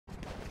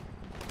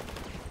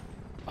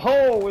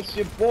Oh, it's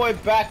your boy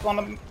back on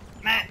the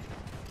mat.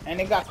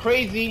 And it got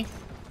crazy.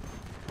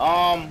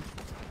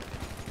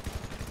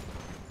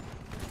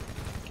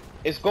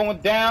 It's going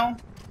down.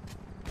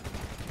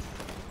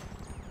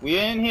 We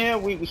in here.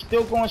 We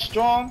still going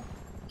strong.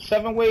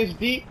 7 waves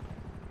deep.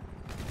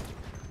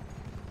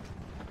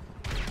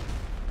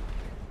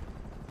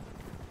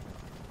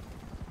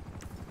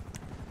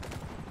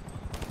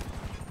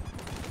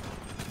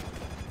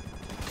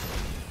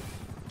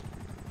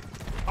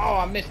 Oh,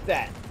 I missed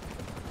that.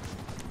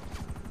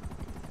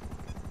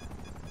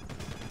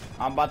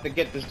 I'm about to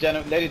get this,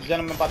 ladies and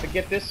gentlemen, about to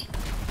get this.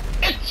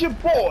 It's your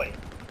boy,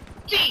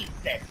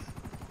 Jesus.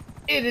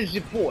 It is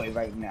your boy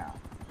right now,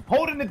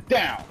 holding it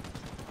down.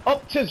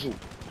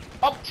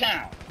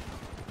 Uptown.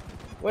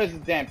 Where's the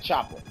damn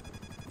chopper?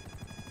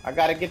 I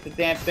gotta get the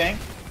damn thing.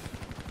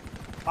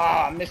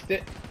 Ah, I missed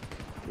it.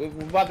 We're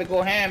about to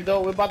go ham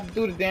though. We're about to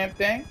do the damn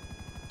thing.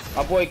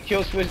 My boy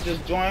Kill Switch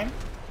just joined.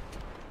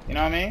 You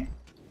know what I mean?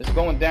 It's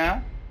going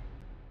down.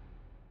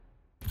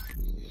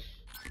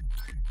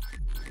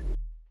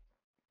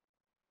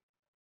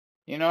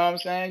 You know what I'm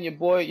saying? Your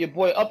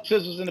boy Up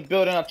Tizzle's in the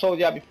building. I told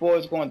y'all before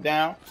it's going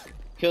down.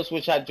 Kill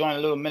Switch I joined a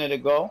little minute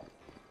ago.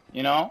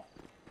 You know?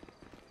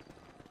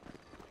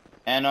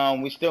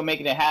 And we still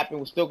making it happen.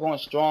 We're still going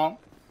strong.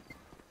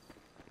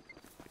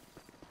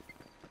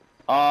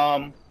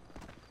 I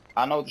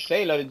know what to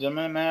say, ladies and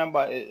gentlemen, man,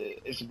 but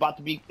it's about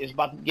to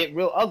get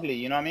real ugly,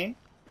 you know what I mean?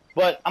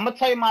 But I'm gonna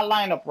tell you my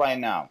lineup right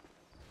now.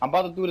 I'm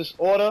about to do this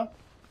order,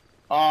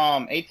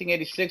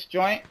 1886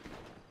 joint.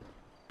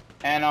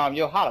 And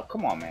yo, Holla,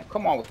 come on, man,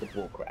 come on with the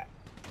bullcrap.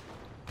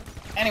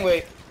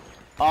 Anyway,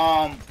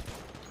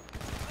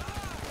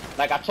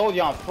 like I told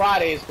you on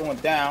Friday, it's going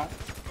down.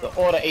 The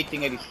order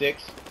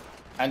 1886,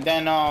 and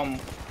then I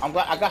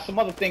got some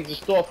other things in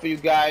store for you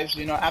guys.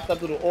 You know, after I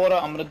do the order,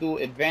 I'm gonna do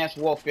Advanced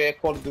Warfare,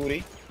 Call of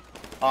Duty.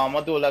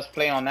 I'll do a Let's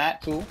Play on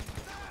that too.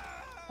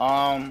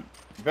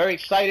 Very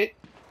excited,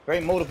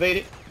 very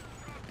motivated.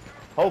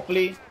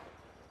 Hopefully,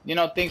 you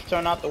know, things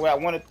turn out the way I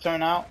want it to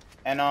turn out.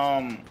 And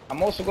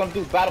I'm also gonna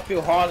do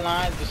Battlefield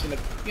Hardline. Just in the,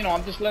 you know,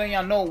 I'm just letting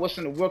y'all know what's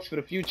in the works for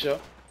the future.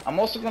 I'm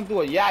also gonna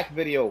do a yak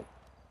video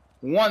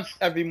once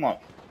every month.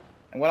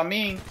 And what I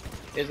mean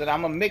is that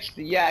I'm gonna mix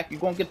the yak. You're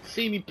gonna get to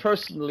see me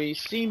personally,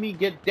 see me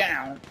get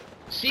down,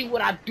 see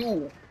what I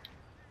do.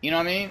 You know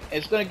what I mean?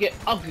 It's gonna get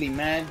ugly,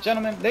 man.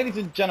 Gentlemen, ladies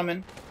and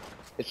gentlemen,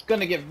 it's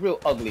gonna get real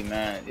ugly,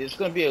 man. It's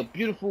gonna be a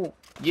beautiful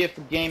year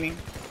for gaming.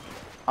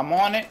 I'm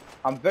on it.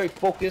 I'm very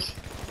focused.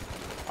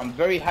 I'm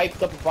very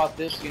hyped up about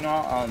this, you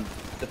know,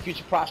 the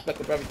future prospect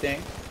of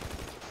everything.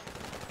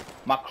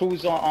 My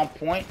crew's on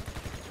point,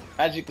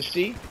 as you can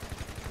see.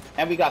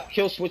 And we got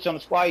Kill Switch on the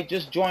squad. He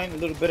just joined a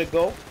little bit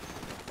ago.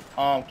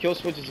 Kill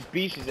Switch is a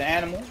beast. He's an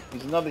animal.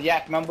 He's another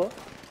yak member.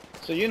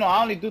 So, you know,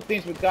 I only do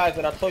things with guys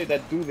that I told you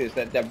that do this,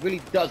 that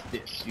really does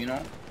this, you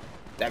know,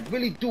 that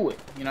really do it.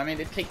 You know what I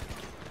mean?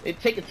 They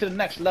take it to the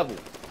next level.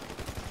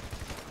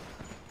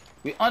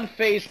 We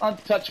unfazed,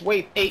 untouched,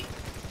 wave 8.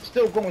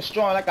 Still going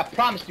strong, like I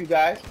promised you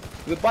guys.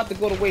 We're about to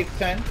go to wave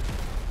 10.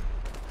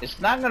 It's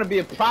not gonna be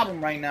a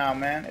problem right now,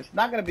 man. It's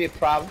not gonna be a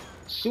problem.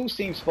 Sue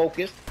seems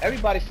focused.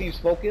 Everybody seems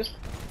focused.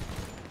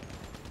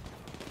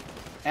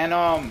 And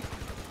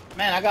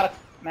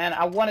man,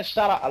 I want to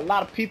shout out a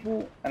lot of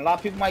people, and a lot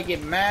of people might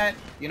get mad,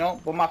 you know.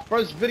 But my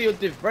first video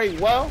did very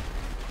well,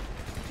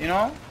 you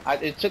know.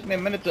 It took me a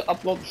minute to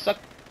upload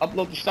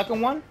the second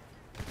one,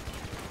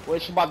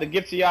 which I'm about to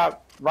give to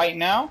y'all right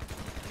now.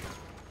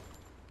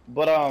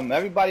 But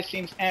everybody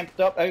seems amped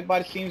up.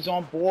 Everybody seems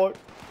on board.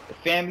 The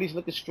family's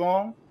looking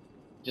strong.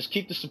 Just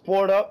keep the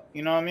support up.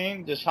 You know what I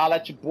mean? Just holla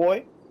at your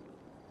boy.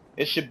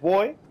 It's your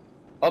boy,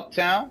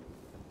 Uptown.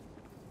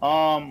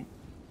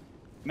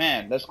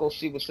 Man, let's go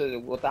see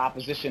what the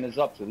opposition is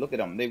up to. Look at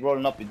them. They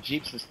rolling up in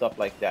jeeps and stuff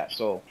like that.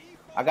 So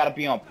I gotta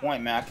be on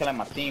point, man. I can't let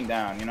my team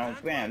down. You know,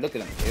 man. Look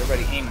at them. They're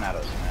already aiming at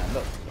us, man.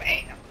 Look,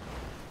 bam.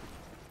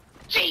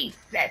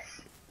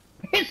 Jesus,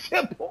 it's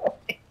your boy.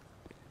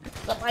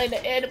 Somebody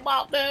to air them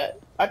out, man.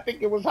 I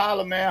think it was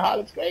Holla, man.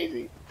 Holla's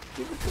crazy.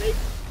 He's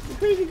a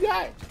crazy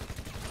guy.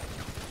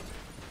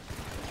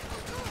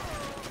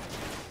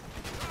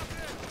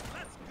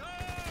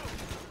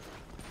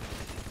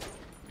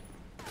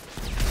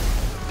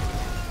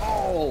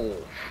 Oh,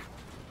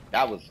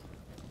 that was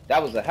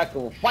a heck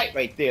of a fight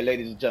right there,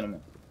 ladies and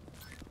gentlemen.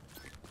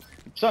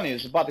 I'm telling you,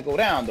 it's about to go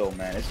down, though,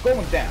 man. It's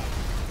going down.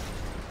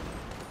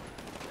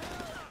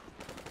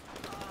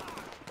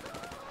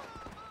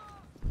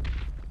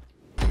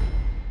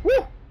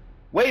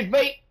 Wave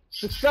 8,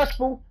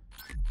 successful.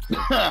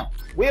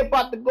 We're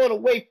about to go to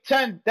wave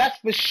 10, that's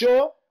for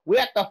sure.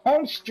 We're at the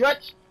home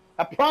stretch.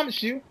 I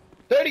promise you.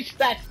 30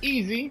 stacks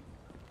easy.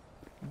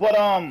 But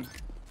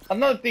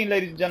another thing,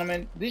 ladies and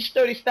gentlemen, these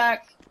 30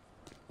 stacks,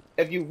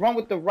 if you run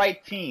with the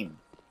right team,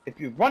 if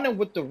you're running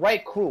with the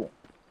right crew,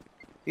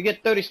 you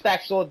get 30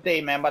 stacks all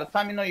day, man. By the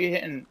time you know you're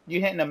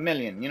hitting a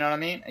million, you know what I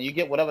mean? And you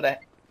get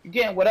you're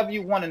getting whatever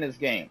you want in this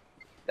game.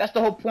 That's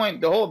the whole point,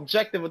 the whole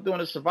objective of doing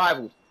the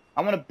survivals.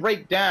 I want to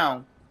break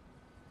down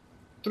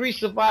 3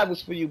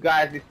 survivors for you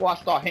guys before I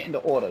start hitting the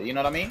order. You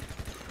know what I mean?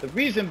 The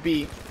reason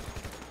be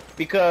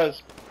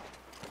because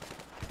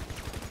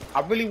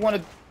I really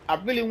want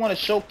to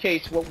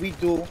showcase what we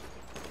do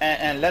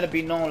and let it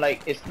be known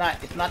like it's not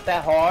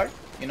that hard.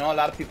 You know, a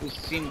lot of people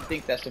seem to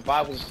think that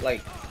survival is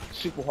like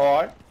super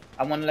hard.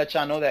 I want to let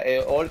y'all know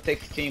that all it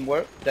takes is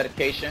teamwork,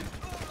 dedication.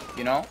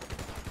 You know,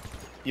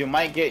 you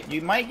might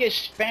get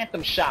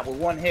phantom shot with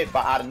 1 hit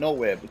by out of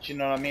nowhere, but you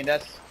know what I mean.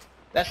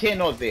 That's here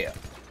nor there.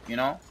 You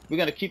know, we're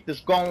gonna keep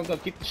this going. We're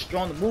gonna keep this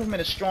strong. The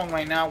movement is strong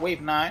right now.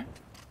 Wave 9.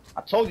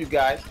 I told you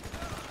guys,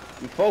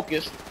 we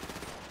focused.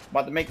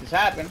 About to make this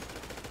happen.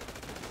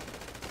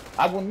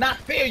 I will not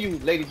fail you,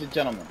 ladies and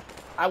gentlemen.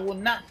 I will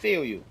not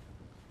fail you.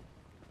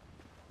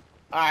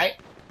 Alright.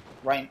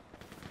 Right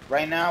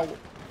now,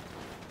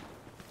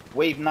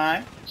 wave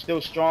 9,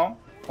 still strong,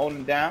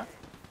 holding down.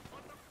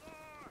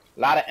 A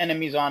lot of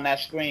enemies on that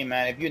screen,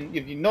 man.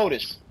 If you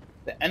notice,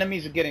 the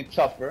enemies are getting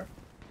tougher.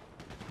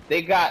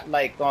 They got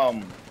like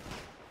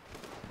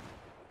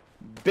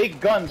big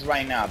guns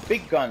right now,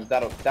 big guns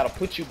that'll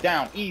put you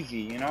down easy,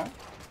 you know.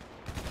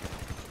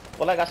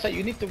 But like I said,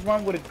 you need to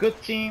run with a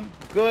good team,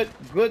 good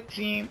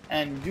team,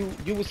 and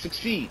you will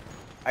succeed.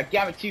 I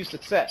guarantee you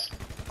success.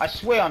 I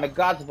swear on the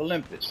gods of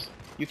Olympus.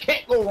 You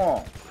can't go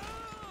wrong.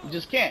 You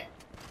just can't.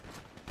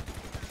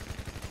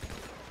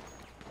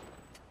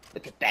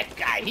 Look at that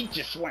guy. He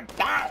just went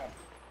down.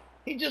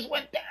 He just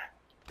went down.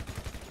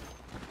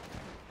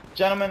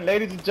 Gentlemen,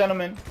 ladies and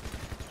gentlemen,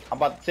 I'm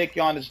about to take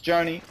you on this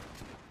journey.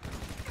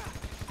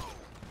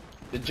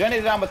 The journey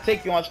that I'm gonna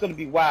take you on is gonna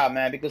be wild,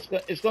 man, because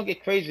it's gonna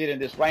get crazier than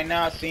this. Right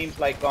now, it seems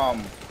like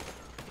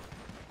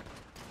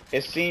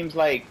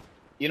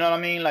you know what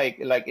I mean, like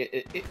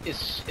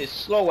it's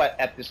slow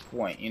at this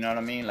point. You know what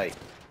I mean, like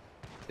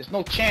there's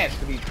no chance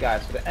for these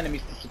guys, for the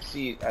enemies to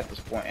succeed at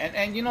this point.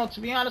 And you know, to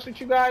be honest with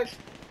you guys,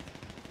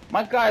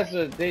 my guys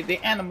are they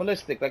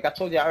animalistic. Like I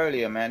told you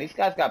earlier, man, these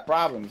guys got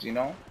problems. You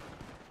know,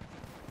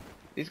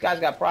 these guys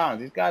got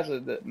problems. These guys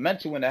are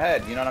mental in the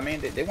head. You know what I mean?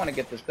 They want to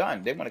get this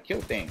done. They want to kill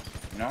things.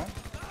 You know.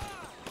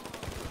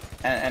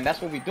 And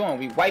that's what we're doing.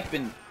 We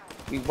wiping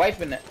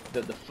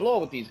the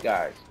floor with these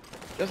guys.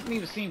 Doesn't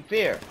even seem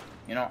fair.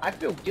 You know, I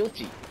feel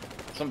guilty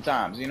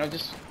sometimes, you know,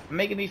 just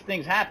making these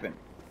things happen.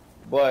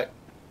 But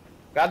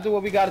gotta do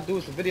what we gotta do.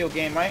 It's a video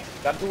game, right?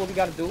 Gotta do what we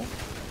gotta do.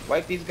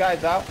 Wipe these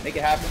guys out, make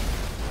it happen.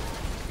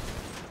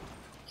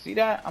 See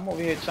that? I'm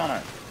over here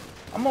trying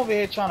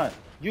to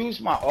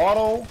use my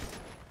auto.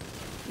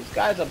 These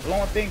guys are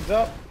blowing things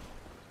up.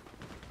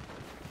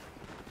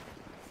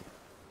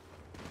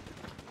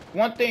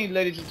 One thing,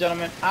 ladies and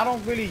gentlemen, I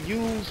don't really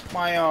use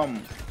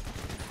my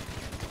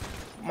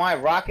my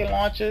rocket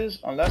launchers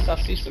unless I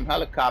see some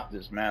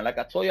helicopters, man. Like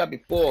I told y'all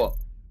before,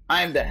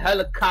 I am the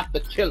helicopter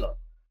killer.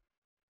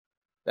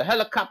 The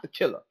helicopter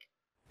killer.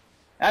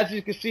 As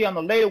you can see on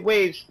the later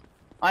waves,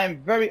 I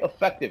am very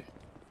effective.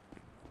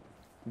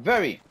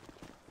 Very.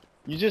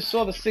 You just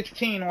saw the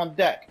 16 on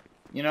deck.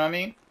 You know what I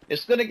mean?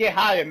 It's gonna get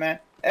higher, man.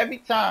 Every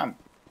time.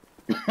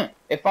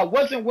 If I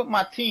wasn't with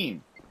my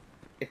team,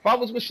 if I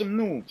was with some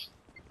noobs,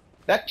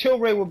 that kill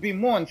rate would be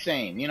more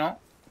insane, you know?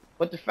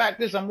 But the fact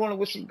is, I'm rolling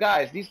with some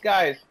guys. These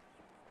guys,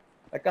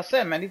 like I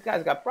said, man, these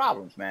guys got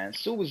problems, man.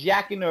 Sue was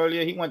yakking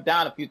earlier. He went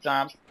down a few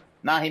times.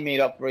 Now he made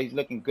up for it. He's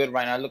looking good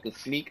right now, looking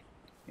sleek,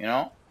 you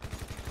know?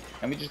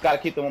 And we just got to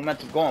keep the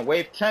momentum going.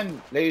 Wave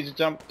 10, ladies and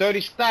gentlemen, 30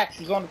 stacks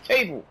is on the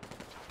table.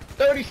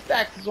 30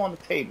 stacks is on the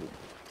table.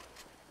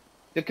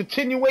 The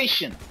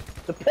continuation,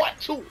 the part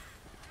 2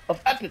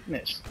 of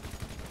epicness.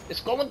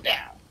 It's going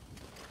down.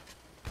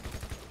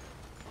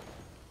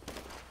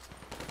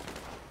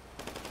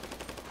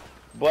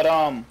 But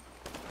on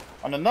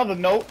another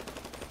note,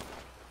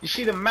 you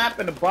see the map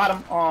in the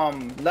bottom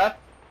left?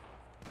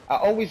 I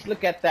always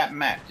look at that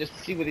map just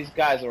to see where these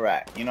guys are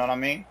at. You know what I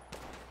mean?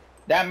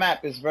 That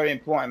map is very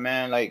important,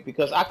 man. Like,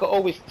 because I could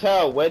always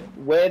tell where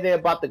they're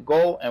about to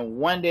go and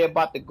when they're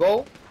about to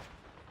go.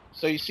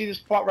 So you see this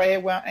part right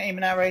here where I'm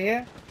aiming at right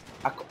here?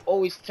 I could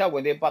always tell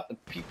when they're about to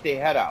peek their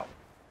head out.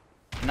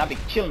 And I'll be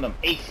killing them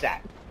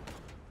ASAP.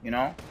 You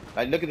know?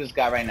 Like, look at this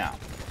guy right now.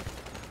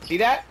 See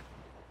that?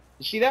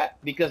 You see that?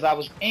 Because I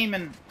was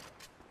aiming,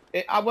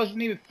 I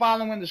wasn't even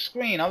following the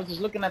screen. I was just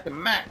looking at the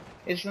map.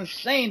 It's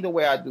insane the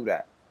way I do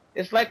that.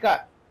 It's like I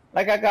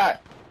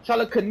got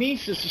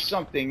telekinesis or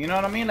something. You know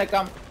what I mean? Like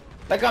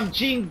I'm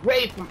Jean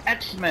Grey from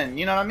X-Men.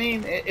 You know what I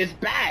mean? It's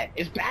bad.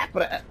 It's bad for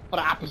the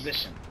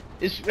opposition.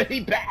 It's really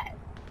bad.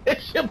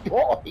 It's your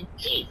boy.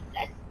 Jesus.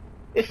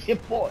 It's your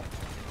boy.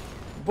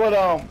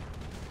 But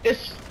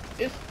it's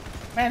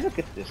man. Look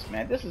at this,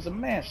 man. This is a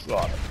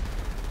manslaughter.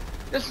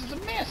 This is a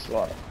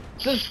manslaughter.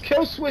 Since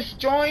kill switch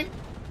joined,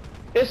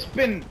 it's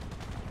been.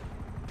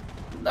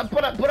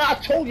 But I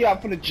told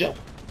y'all from the jump.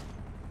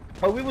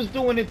 But we was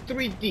doing it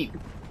 3 deep.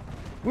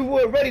 We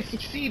were already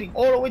succeeding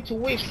all the way to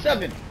wave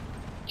 7.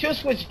 Kill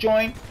switch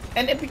joined,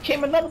 and it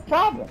became another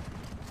problem.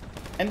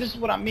 And this is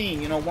what I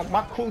mean, you know, when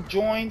my crew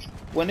joins,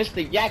 when it's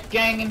the yak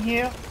gang in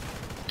here,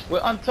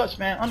 we're untouched,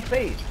 man,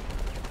 unfazed.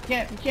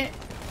 You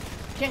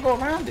can't go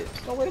around it.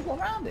 There's no way to go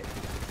around it.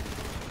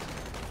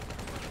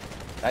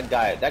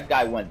 That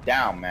guy went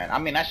down, man. I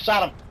mean, I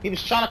shot him. He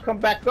was trying to come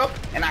back up,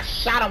 and I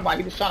shot him while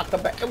he was trying to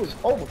come back. It was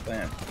over for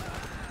him.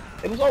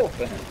 It was over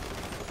for him.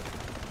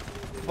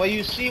 But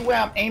you see where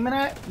I'm aiming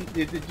at?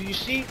 Do you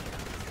see?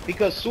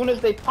 Because as soon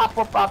as they pop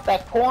up out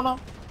that corner,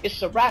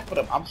 it's a wrap for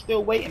them. I'm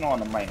still waiting on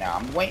them right now.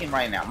 I'm waiting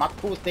right now. My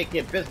crew is taking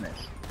care of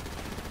business.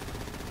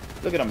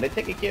 Look at them. They're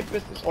taking care of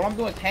business. All I'm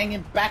doing is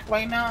hanging back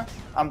right now.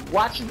 I'm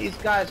watching these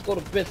guys go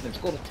to business,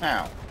 go to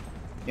town.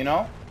 You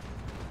know?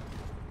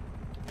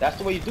 That's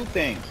the way you do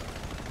things.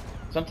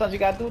 Sometimes you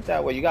gotta do it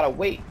that way. You gotta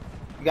wait.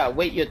 You gotta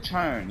wait your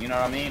turn. You know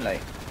what I mean? Like,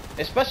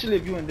 especially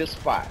if you're in this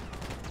spot.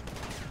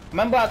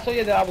 Remember I told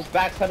you that I was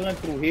backpedaling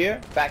through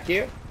here, back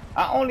here?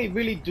 I only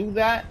really do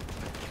that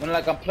when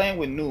like I'm playing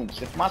with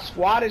noobs. If my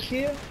squad is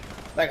here,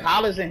 like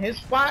Holler's in his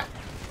spot,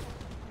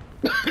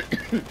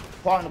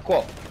 pardon the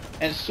quote,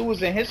 and Sue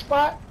is in his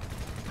spot,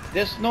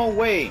 there's no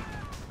way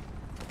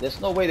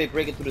they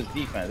break it through this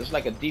defense. It's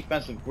like a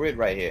defensive grid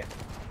right here.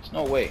 There's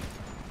no way.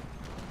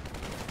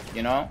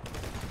 You know?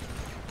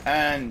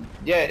 And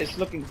yeah, it's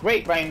looking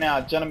great right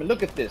now, gentlemen.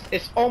 Look at this.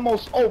 It's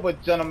almost over,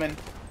 gentlemen.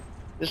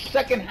 The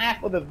second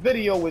half of the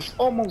video is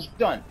almost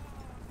done.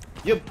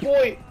 Your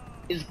boy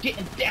is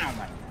getting down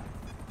right now.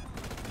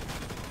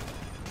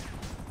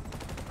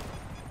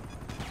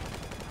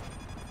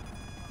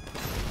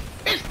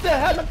 It's the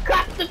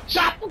helicopter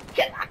chopper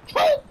kid. I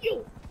told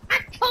you,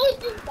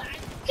 guys.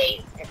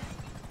 Jesus.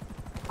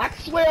 I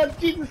swear on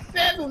Jesus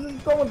Sandals,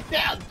 it's going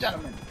down,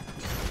 gentlemen.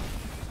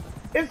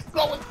 It's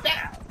going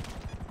down.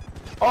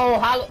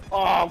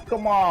 Oh,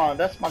 come on.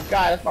 That's my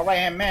guy. That's my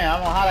right-hand man. I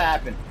don't know how that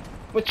happened.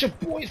 But your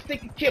boy is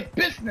taking care of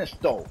business,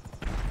 though.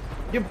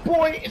 Your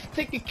boy is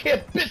taking care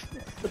of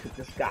business. Look at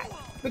this guy.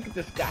 Look at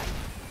this guy.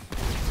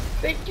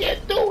 They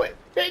can't do it.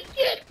 They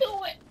can't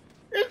do it.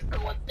 It's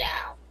going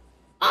down.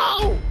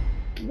 Oh!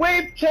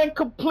 Wave 10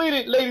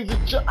 completed, ladies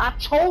and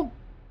gentlemen.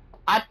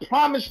 I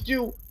promised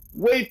you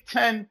Wave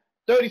 10,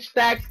 30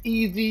 stacks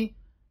easy,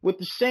 with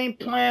the same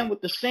plan,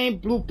 with the same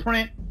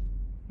blueprint,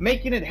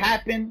 making it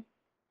happen.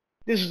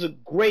 This is a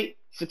great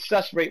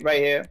success rate right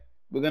here.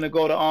 We're gonna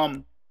go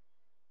to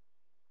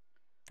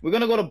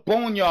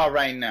Boneyard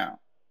right now.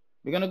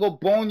 We're gonna go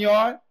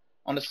Boneyard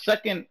on the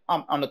second,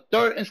 on the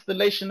third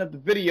installation of the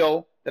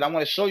video that I'm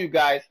gonna show you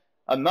guys.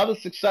 Another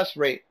success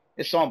rate.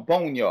 It's on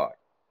Boneyard.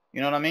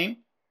 You know what I mean?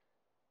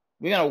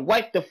 We're gonna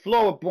wipe the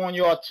floor with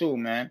Boneyard too,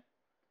 man.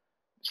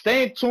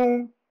 Stay in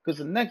tune, because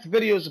the next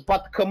video is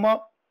about to come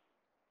up,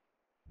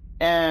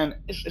 and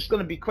it's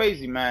gonna be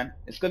crazy, man.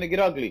 It's gonna get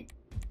ugly.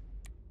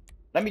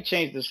 Let me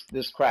change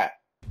this crap.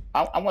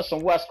 I want some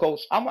West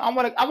Coast. I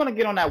want to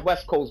get on that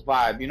West Coast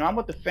vibe. You know, I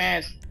want the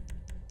fans.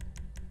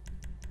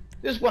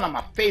 This is one of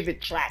my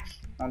favorite tracks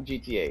on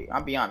GTA.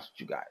 I'll be honest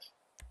with you guys.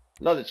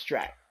 Love this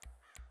track.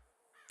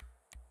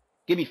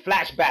 Give me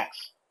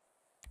flashbacks.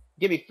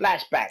 Give me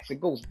flashbacks. It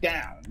goes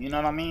down. You know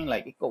what I mean?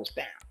 Like, it goes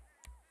down.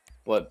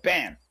 But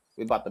bam,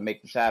 we're about to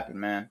make this happen,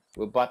 man.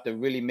 We're about to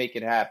really make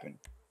it happen.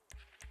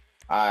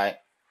 All right.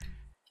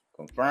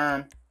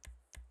 Confirm.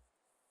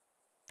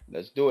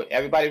 Let's do it.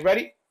 Everybody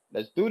ready?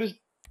 Let's do this.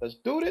 Let's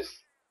do this.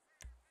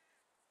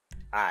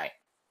 All right.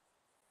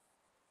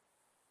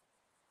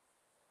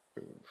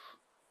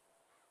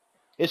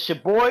 It's your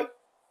boy,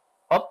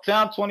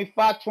 Uptown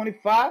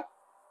 2525.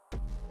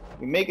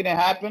 We're making it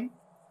happen.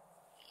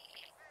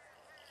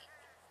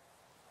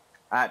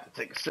 I have to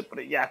take a sip of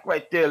the yak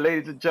right there,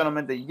 ladies and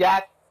gentlemen. The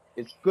yak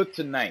is good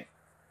tonight.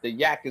 The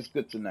yak is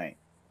good tonight.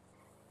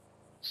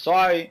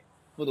 Sorry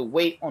for the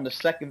wait on the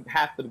second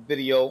half of the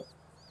video,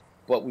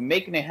 but we're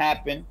making it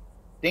happen.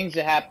 Things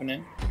are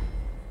happening.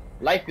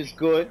 Life is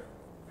good.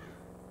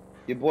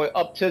 Your boy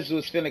Up Tizzle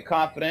is feeling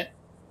confident.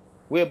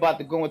 We're about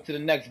to go into the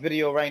next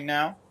video right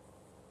now.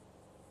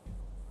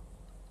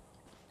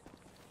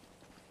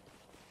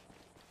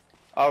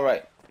 All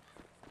right.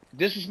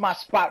 This is my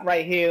spot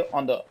right here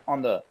on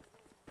the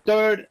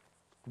third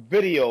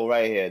video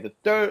right here. The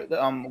third,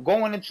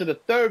 going into the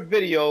third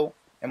video.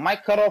 It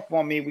might cut off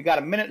on me. We got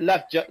a minute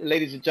left,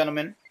 ladies and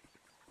gentlemen.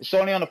 It's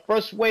only on the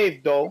first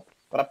wave though,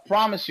 but I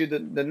promise you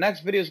the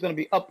next video is gonna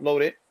be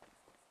uploaded.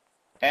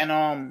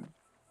 And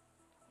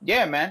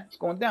yeah, man, it's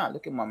going down.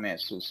 Look at my man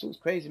Sue. Sue's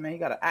crazy, man. He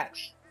got an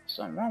axe.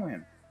 Something wrong with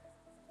him.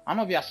 I don't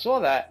know if y'all saw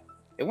that.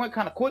 It went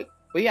kind of quick,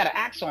 but he had an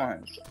axe on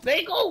him. So, there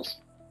he goes.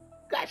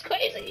 Guy's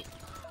crazy.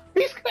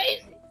 He's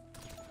crazy.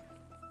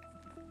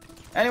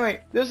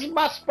 Anyway, this is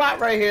my spot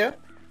right here.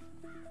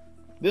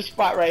 This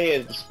spot right here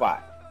is the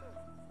spot.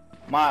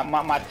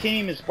 My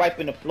team is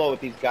wiping the floor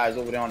with these guys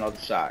over there on the other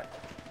side.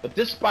 But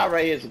this spot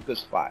right here is a good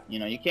spot. You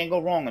know, you can't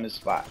go wrong in this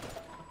spot.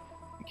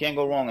 You can't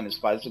go wrong in this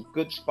spot. It's a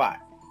good spot.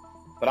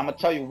 But I'm going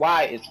to tell you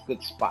why it's a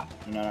good spot.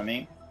 You know what I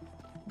mean?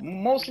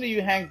 Mostly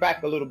you hang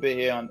back a little bit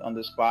here on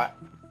this spot.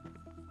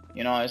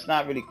 You know, it's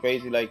not really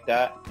crazy like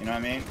that. You know what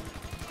I mean?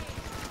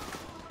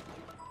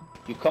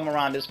 You come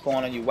around this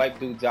corner, you wipe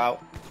dudes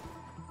out.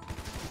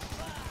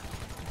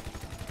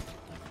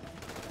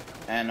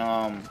 And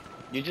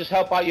you just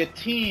help out your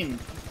team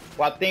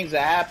while things are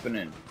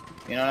happening.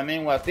 You know what I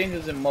mean? While things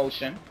is in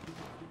motion,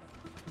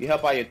 you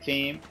help out your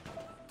team,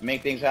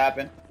 make things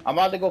happen. I'm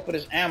about to go for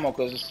this ammo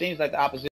because it seems like the opposition